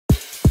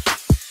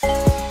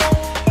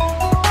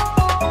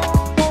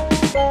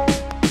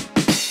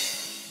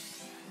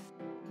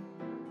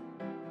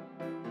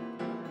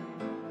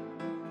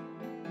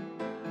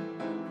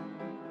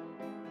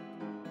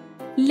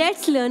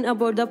Let's learn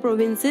about the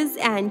provinces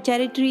and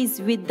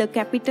territories with the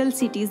capital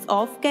cities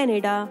of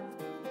Canada.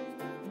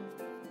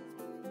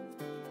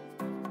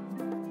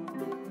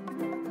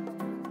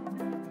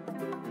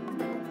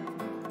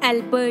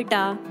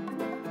 Alberta,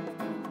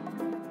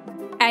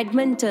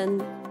 Edmonton,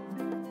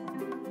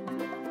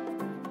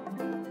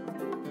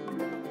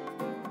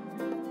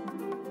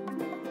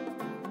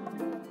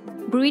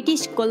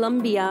 British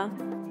Columbia,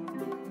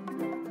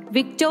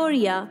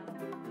 Victoria,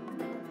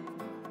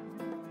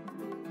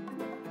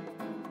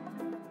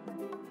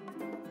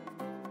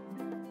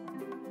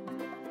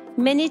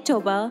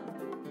 Manitoba,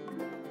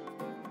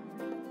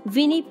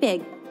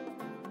 Winnipeg,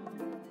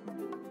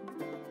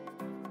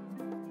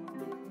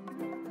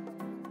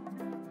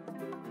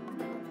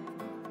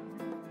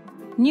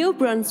 New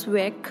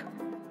Brunswick,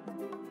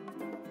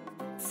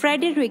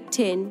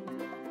 Fredericton,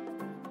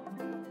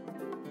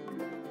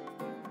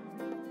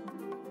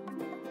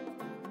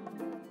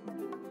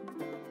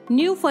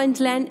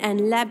 Newfoundland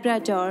and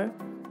Labrador,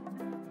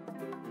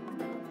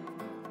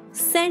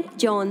 St.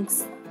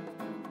 John's,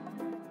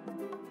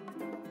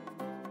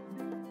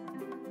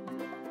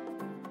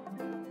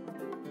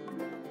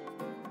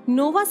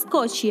 Nova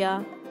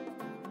Scotia,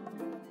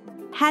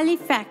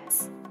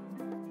 Halifax,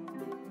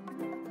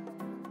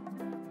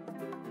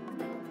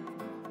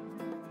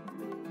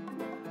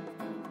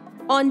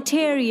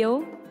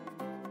 Ontario,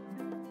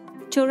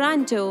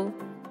 Toronto,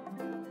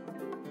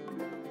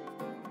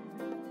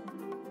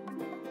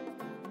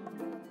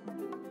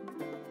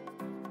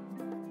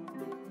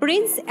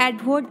 Prince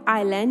Edward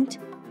Island,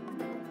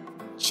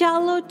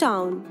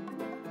 Charlottetown,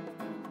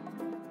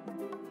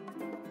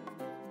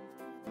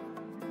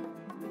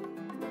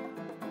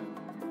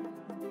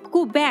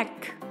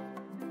 Quebec,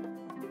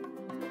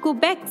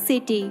 Quebec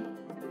City,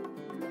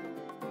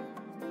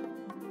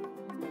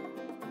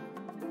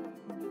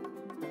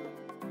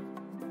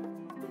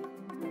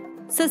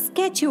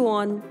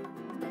 Saskatchewan,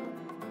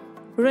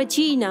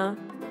 Regina.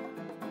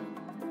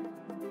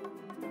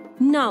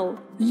 Now,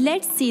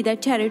 let's see the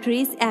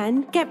territories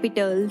and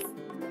capitals.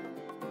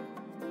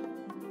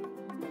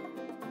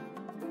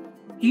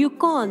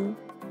 Yukon,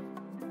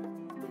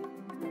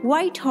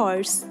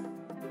 Whitehorse,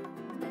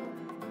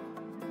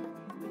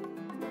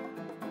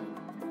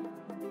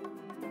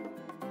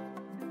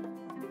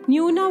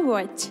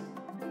 Nunavut,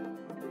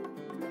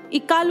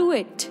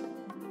 Iqaluit,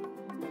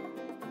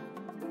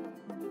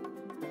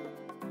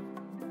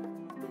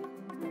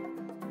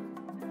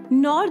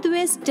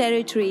 Northwest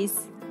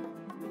Territories,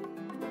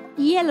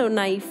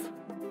 Yellowknife.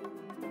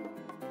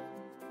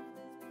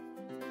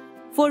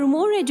 For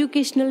more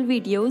educational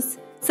videos,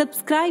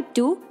 subscribe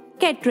to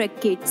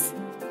Cattrack Kids.